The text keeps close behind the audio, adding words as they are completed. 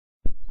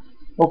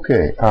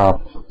Okay,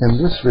 in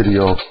this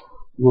video,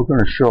 we're going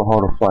to show how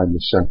to find the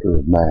center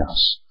of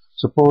mass.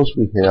 Suppose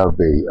we have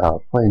a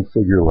plane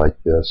figure like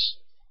this,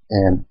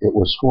 and it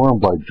was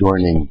formed by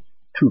joining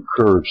two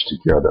curves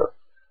together.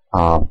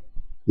 The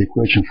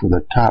equation for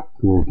the top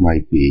curve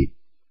might be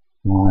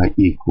y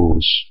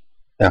equals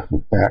f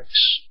of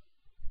x,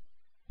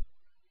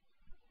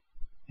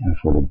 and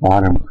for the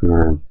bottom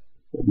curve,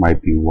 it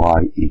might be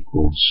y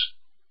equals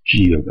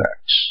g of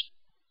x.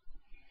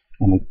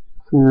 And the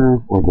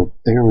curve, or the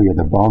area,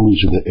 the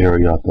boundaries of the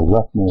area, the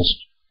leftmost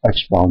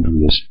x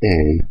boundary is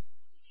A,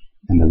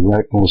 and the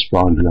rightmost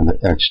boundary on the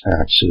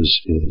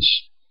x-axis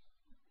is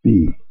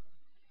B.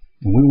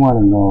 And we want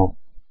to know,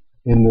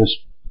 in this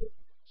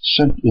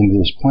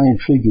plane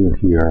figure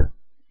here,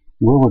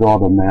 where would all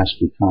the mass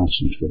be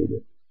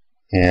concentrated?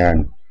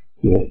 And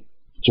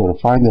so to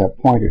find that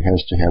point, it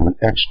has to have an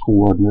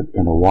x-coordinate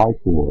and a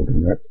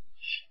y-coordinate.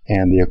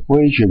 And the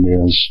equation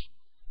is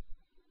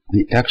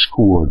the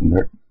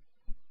x-coordinate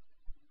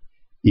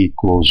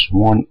equals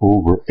 1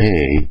 over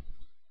A.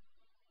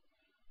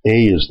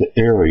 A is the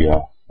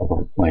area of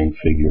our plane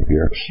figure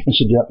here.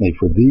 Incidentally,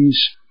 for these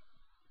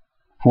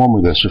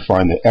formulas to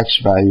find the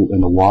x value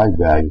and the y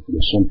value for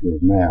the center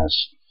of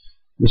mass,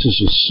 this is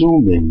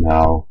assuming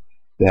now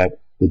that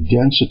the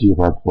density of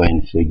our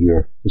plane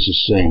figure is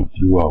the same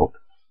throughout.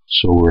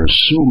 So we're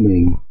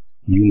assuming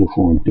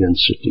uniform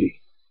density.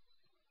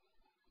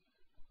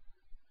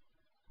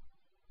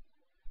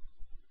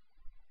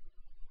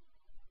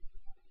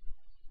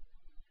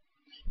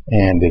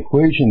 And the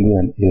equation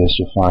then is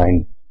to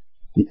find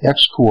the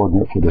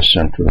x-coordinate for the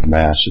center of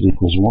mass. It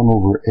equals 1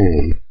 over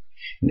A,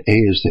 and A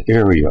is the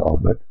area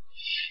of it.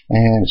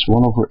 And it's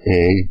 1 over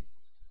A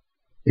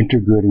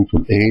integrating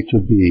from A to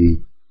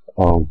B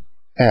of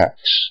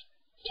x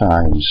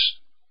times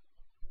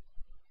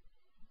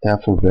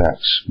f of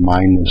x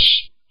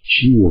minus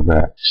g of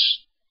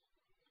x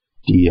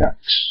dx.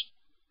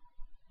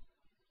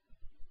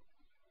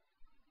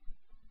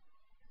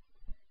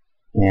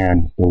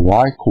 And the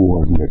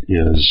y-coordinate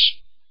is,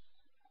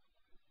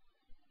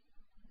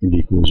 it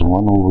equals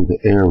 1 over the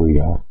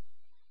area,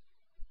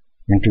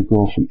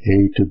 integral from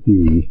A to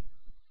B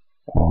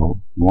of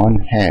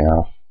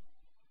 1/2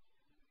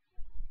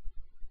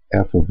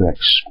 f of x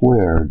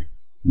squared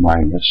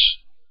minus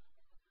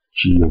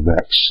g of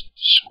x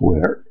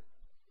squared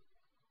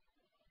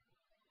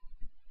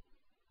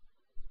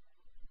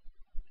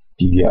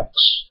dx.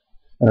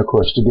 And of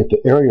course, to get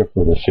the area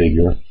for the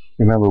figure,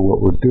 remember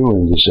what we're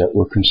doing is that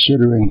we're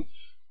considering,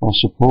 well,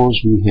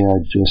 suppose we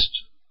had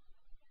just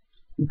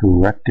a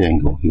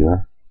rectangle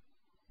here,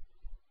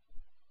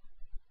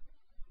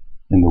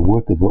 and the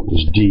width of it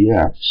was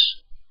dx.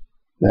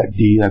 That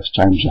dx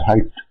times the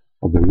height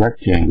of the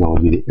rectangle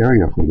would be the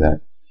area for that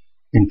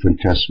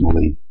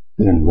infinitesimally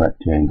thin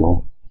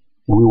rectangle.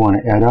 And we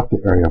want to add up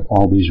the area of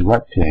all these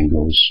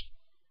rectangles,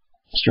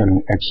 starting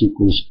at x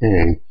equals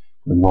A,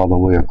 and all the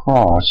way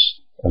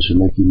across, as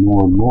we're making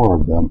more and more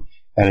of them,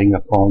 adding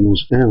up all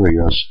those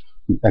areas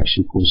from x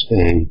equals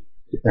A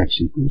to x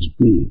equals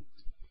B.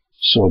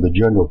 So the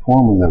general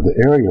formula of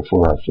the area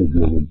for our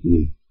figure would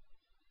be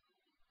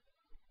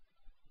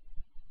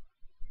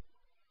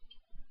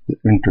the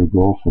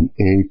integral from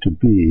A to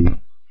B.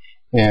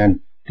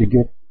 And to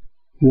get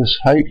this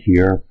height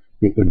here,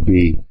 it would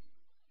be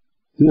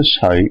this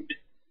height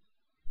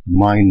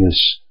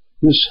minus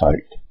this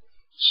height.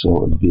 So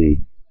it would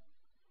be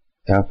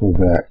f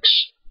of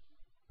x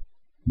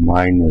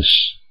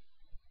minus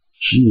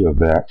g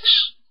of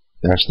x.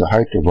 That's the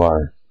height of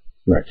our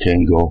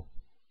rectangle,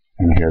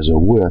 and it has a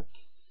width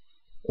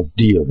of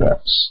d of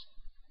x.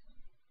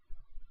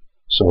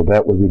 So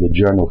that would be the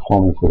general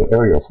formula for the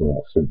area for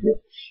that figure.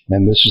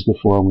 And this is the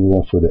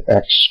formula for the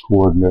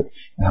x-coordinate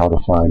and how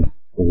to find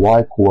the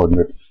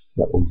y-coordinate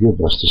that will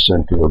give us the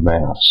center of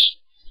mass.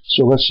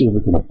 So let's see if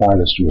we can apply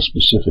this to a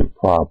specific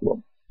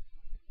problem.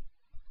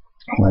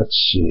 Let's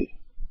see.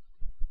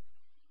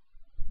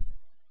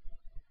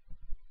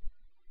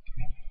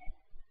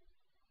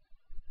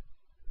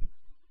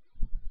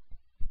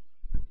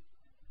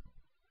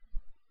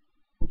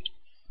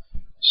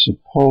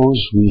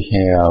 Suppose we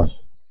have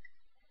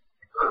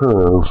a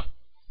curve,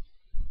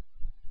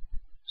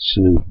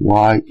 so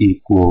y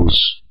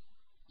equals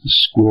the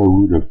square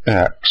root of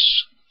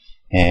x,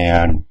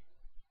 and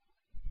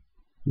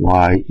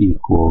y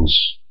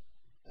equals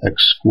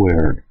x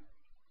squared.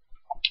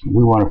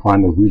 We want to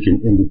find the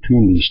region in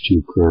between these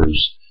two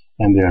curves,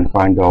 and then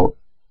find out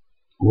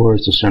where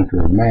is the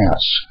center of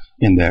mass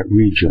in that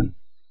region.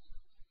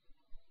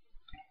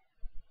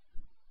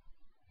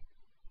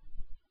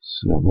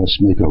 So let's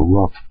make a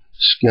rough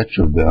sketch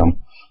of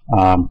them.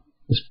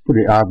 It's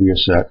pretty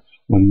obvious that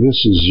when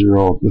this is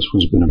 0, this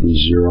one's going to be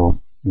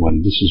 0.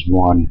 When this is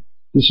 1,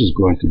 this is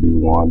going to be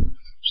 1.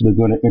 So they're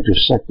going to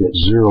intersect at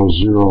 0,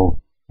 0,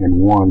 and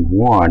 1,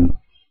 1.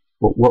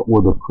 But what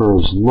will the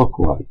curves look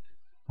like?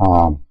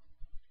 Well,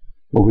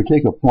 if we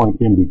take a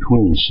point in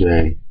between,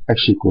 say,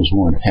 x equals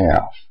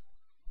 1/2.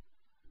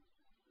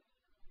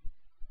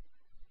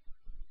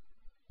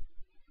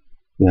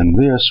 Then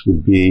this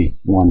would be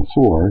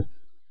 1/4.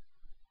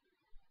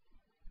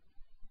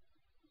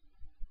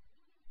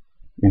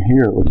 And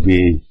here it would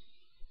be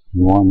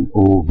 1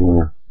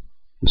 over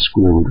the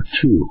square root of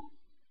 2.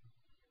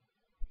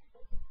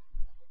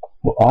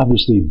 Well,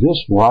 obviously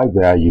this y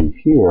value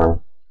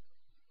here,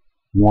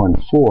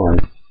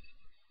 1/4,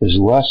 is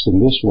less than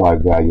this y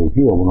value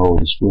here, 1 over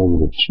the square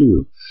root of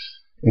 2.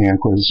 And of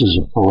course this is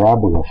a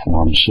parabola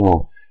form,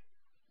 so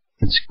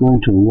it's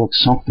going to look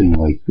something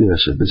like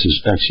this. If this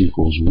is x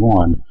equals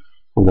 1,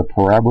 for the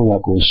parabola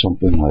it goes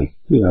something like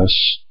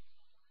this.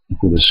 And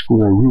for the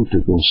square root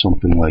it goes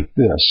something like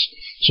this.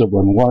 So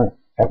when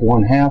at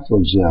 1/2, for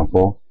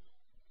example,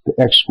 the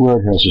x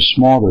squared has a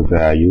smaller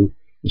value,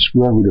 the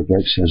square root of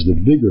x has the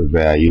bigger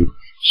value,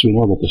 so we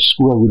know that the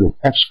square root of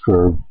x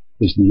curve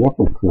is the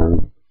upper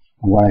curve,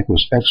 and y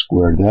equals x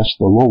squared, that's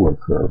the lower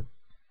curve.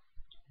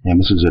 And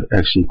this is at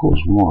x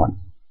equals 1.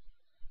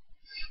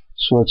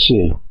 So let's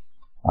see.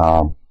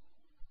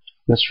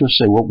 Let's first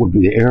say what would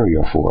be the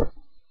area for it.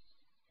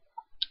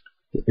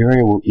 The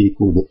area will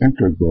equal the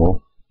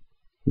integral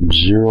from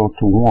 0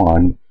 to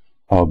 1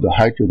 of the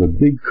height of the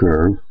big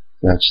curve,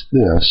 that's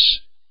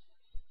this,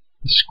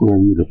 the square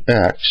root of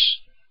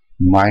x,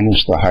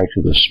 minus the height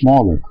of the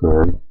smaller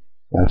curve,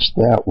 that's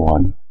that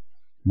one,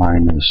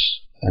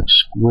 minus x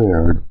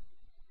squared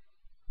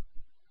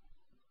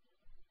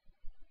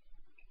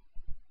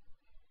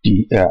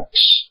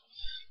dx.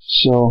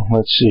 So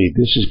let's see,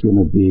 this is going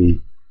to be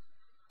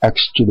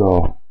this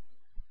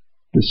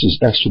is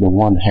x to the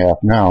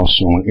 1/2 now,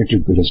 so when we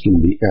integrate it's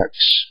going to be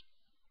x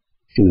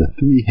to the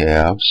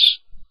 3/2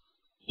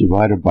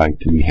 divided by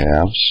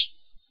 3/2.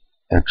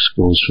 X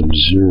goes from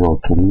 0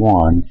 to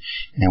 1,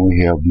 and we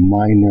have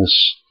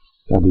minus,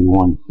 that'll be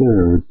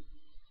 1/3,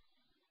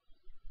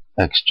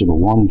 x to the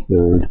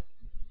 1/3,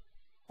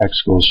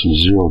 x goes from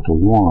 0 to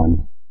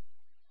 1.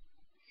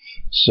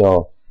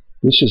 So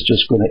this is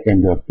just going to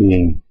end up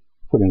being,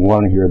 putting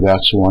 1 here,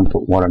 that's 1,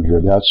 put 1 in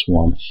here, that's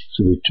 1.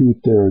 So the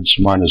 2/3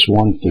 minus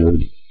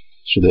 1/3,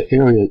 so the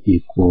area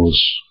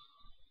equals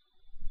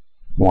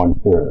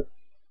 1/3.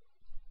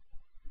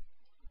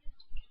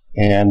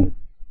 And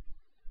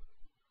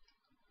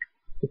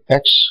the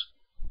x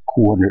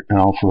coordinate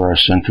now for our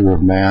center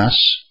of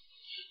mass,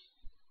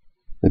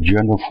 the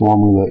general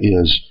formula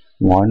is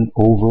 1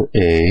 over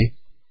a,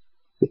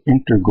 the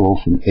integral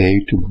from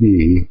a to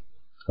b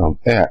of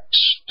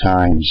x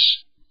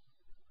times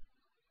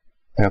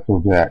f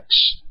of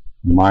x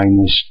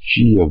minus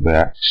g of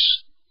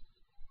x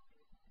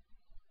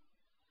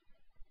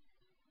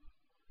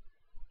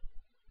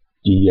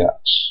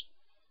dx.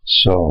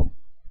 So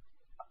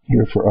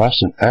here for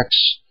us an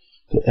x,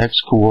 the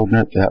x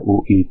coordinate, that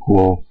will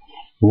equal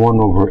 1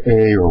 over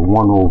a, or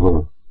 1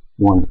 over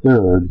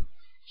 1/3,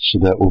 so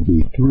that will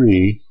be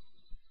 3.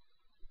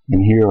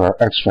 And here our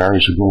x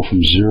values will go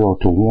from 0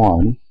 to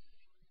 1.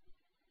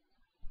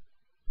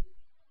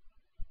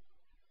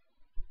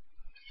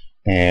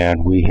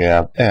 And we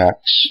have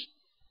x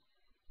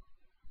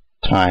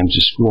times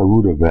the square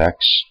root of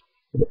x,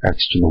 or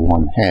x to the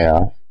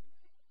 1/2,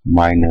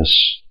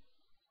 minus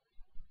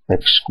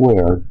x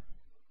squared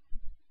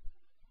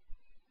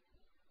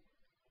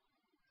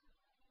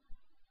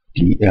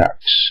dx.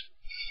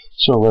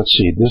 So let's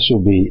see, this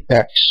will be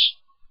x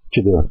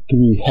to the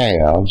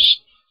 3/2.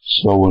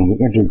 So when we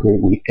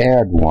integrate, we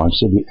add 1,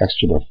 so it'll be x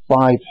to the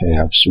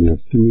 5/2. So we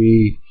have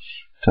 3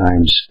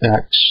 times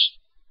x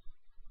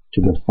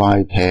to the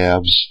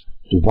 5/2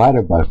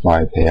 divided by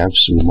 5/2.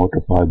 So we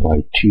multiply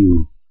by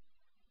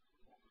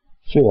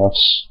 2/5.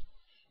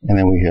 And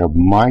then we have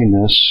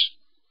minus,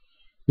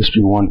 this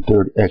will be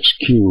 1/3 x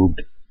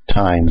cubed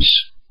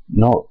times,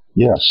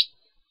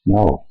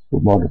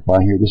 we're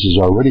multiplying here. This is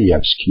already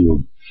x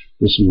cubed.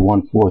 This is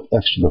 1/4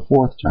 x to the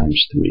 4th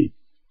times 3.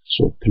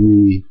 So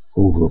 3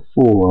 over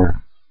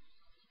 4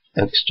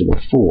 x to the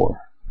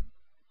 4.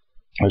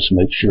 Let's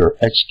make sure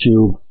x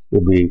cubed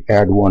will be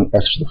add 1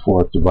 x to the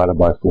 4th divided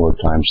by 4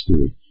 times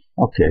 3.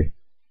 Okay.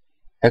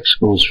 X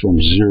goes from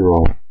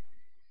 0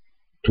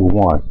 to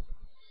 1.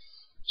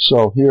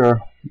 So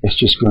here it's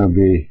just going to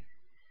be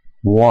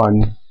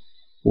 1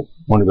 of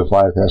the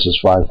 5/2 is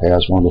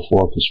 5/2, 1 of the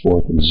 4th is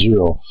 4th, and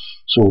 0.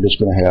 So we're just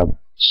going to have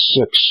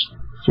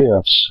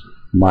 6/5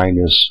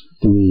 minus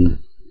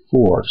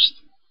 3/4.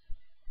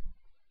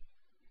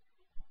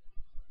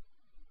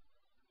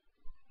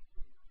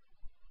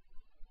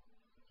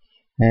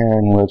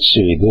 And let's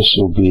see, this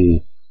will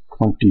be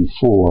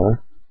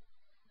 24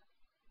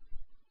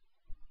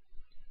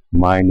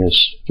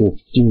 minus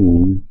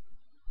 15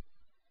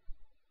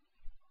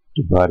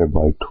 divided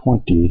by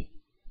 20.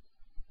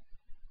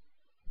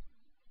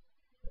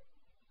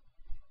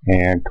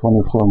 And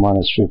 24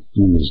 minus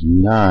 15 is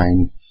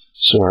 9.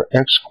 So our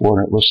x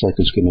coordinate looks like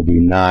it's going to be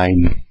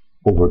 9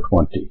 over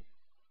 20.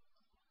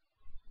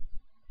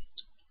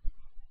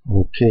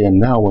 Okay, and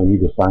now we need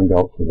to find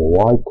out for the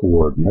y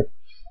coordinate.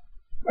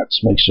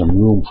 Let's make some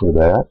room for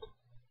that.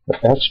 The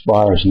x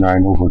bar is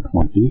 9 over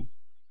 20.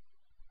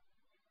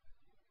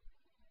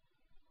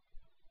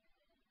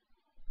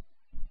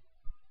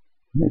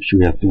 Make sure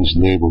we have things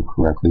labeled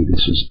correctly.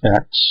 This is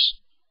x.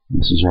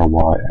 This is our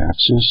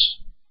y-axis.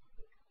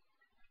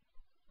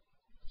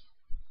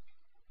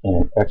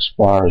 And x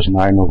bar is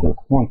 9 over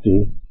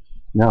 20.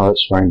 Now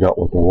let's find out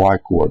what the y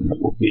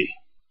coordinate will be.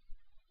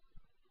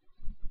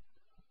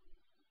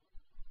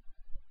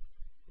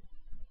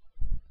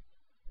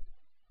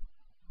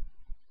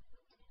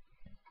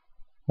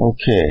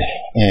 Okay,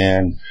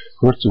 and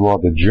first of all,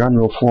 the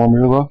general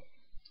formula,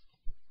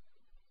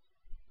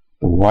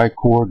 the y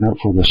coordinate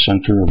for the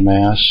center of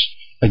mass,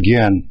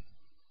 again,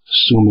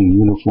 assuming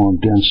uniform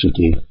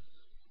density.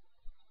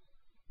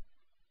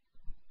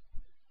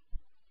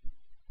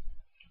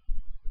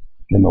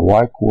 And the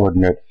y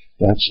coordinate,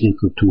 that's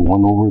equal to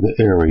 1 over the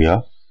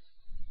area.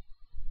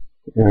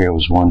 The area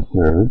was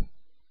 1/3.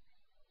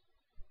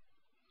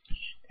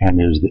 And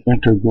is the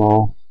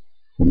integral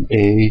from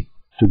a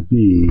to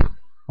b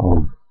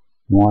of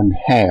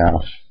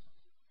 1/2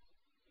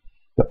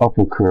 the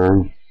upper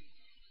curve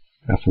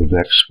f of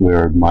x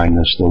squared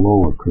minus the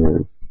lower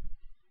curve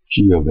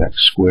g of x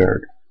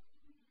squared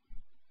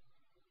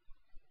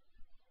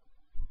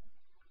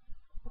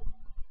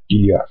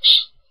dx.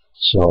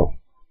 So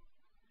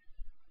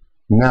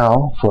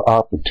now for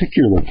our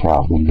particular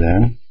problem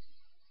then,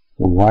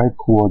 the y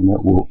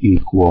coordinate will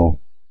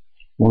equal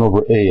 1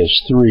 over a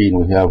is 3,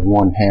 and we have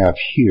 1/2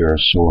 here,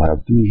 so we'll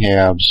have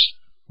 3/2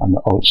 on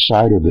the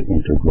outside of the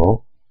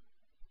integral.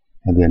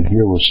 And then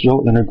here we're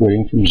still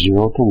integrating from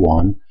 0 to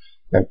 1.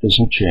 That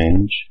doesn't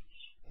change.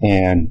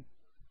 And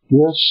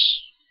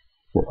this,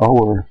 for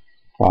our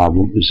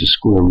problem, is the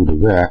square root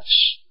of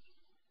x.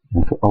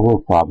 And for our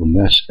problem,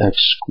 that's x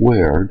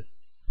squared.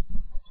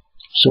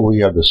 So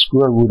we have the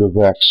square root of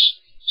x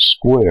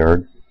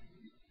squared.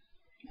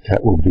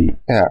 That will be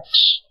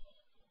x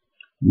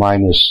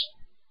minus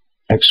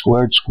x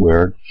squared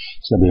squared.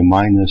 So that'll be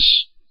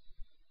minus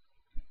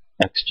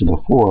x to the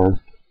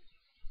 4th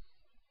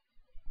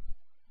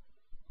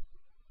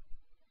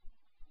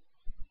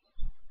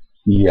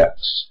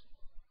dx.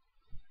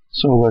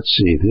 So let's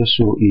see, this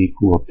will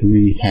equal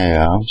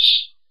 3/2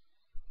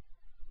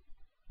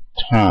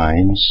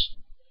 times,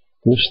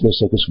 this looks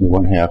like it's going to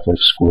be 1/2 x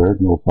squared,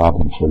 no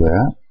problem for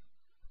that.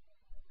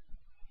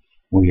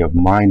 We have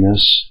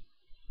minus,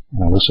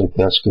 looks like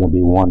that's going to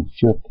be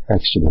 1/5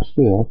 x to the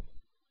 5th.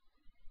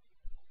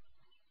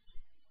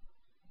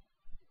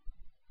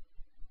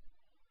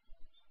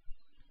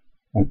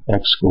 And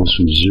x goes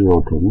from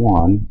 0 to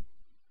 1.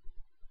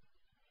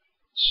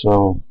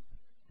 So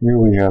here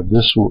we have,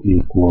 this will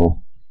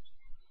equal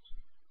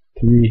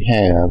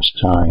 3/2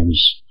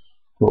 times,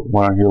 put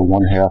 1 here,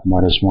 1/2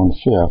 minus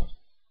 1/5.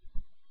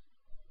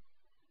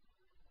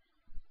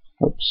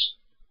 Oops,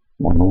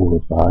 1 over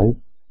 5.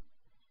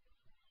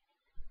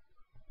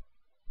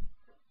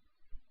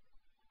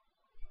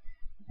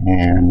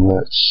 And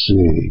let's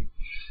see,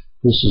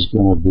 this is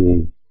going to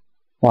be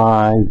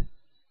 5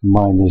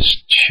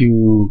 minus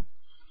 2.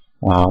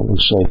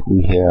 Looks like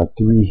we have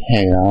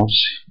 3/2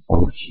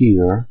 out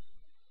here.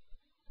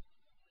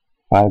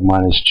 5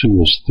 minus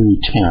 2 is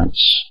 3/10.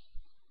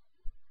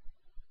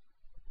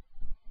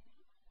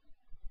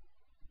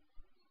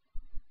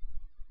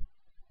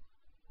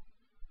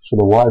 So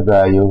the y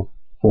value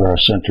for our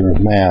center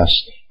of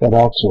mass, that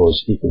also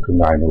is equal to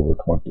 9 over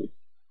 20.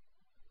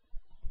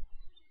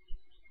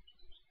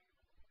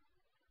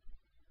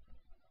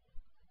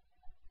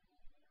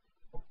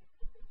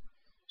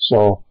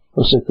 So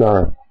looks like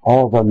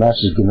all of our mass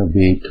is going to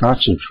be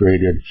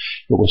concentrated.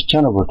 If it was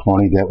 10 over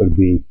 20, that would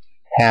be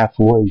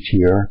halfway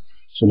here.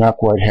 So not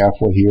quite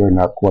halfway here,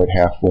 not quite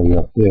halfway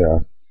up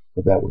there.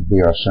 But that would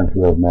be our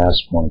center of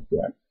mass point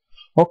then.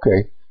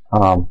 Okay,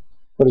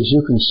 but as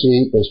you can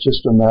see, it's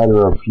just a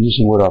matter of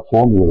using what our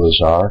formulas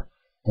are.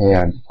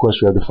 And of course,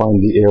 we have to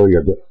find the area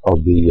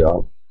of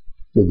the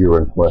figure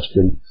in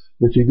question.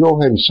 If you go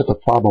ahead and set a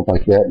problem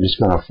like that and just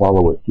kind of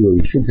follow it through,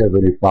 you shouldn't have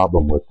any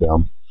problem with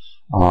them.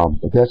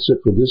 But that's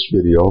it for this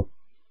video.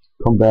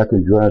 Come back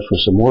and join us for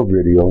some more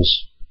videos,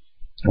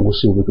 and we'll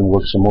see if we can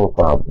work some more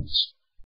problems.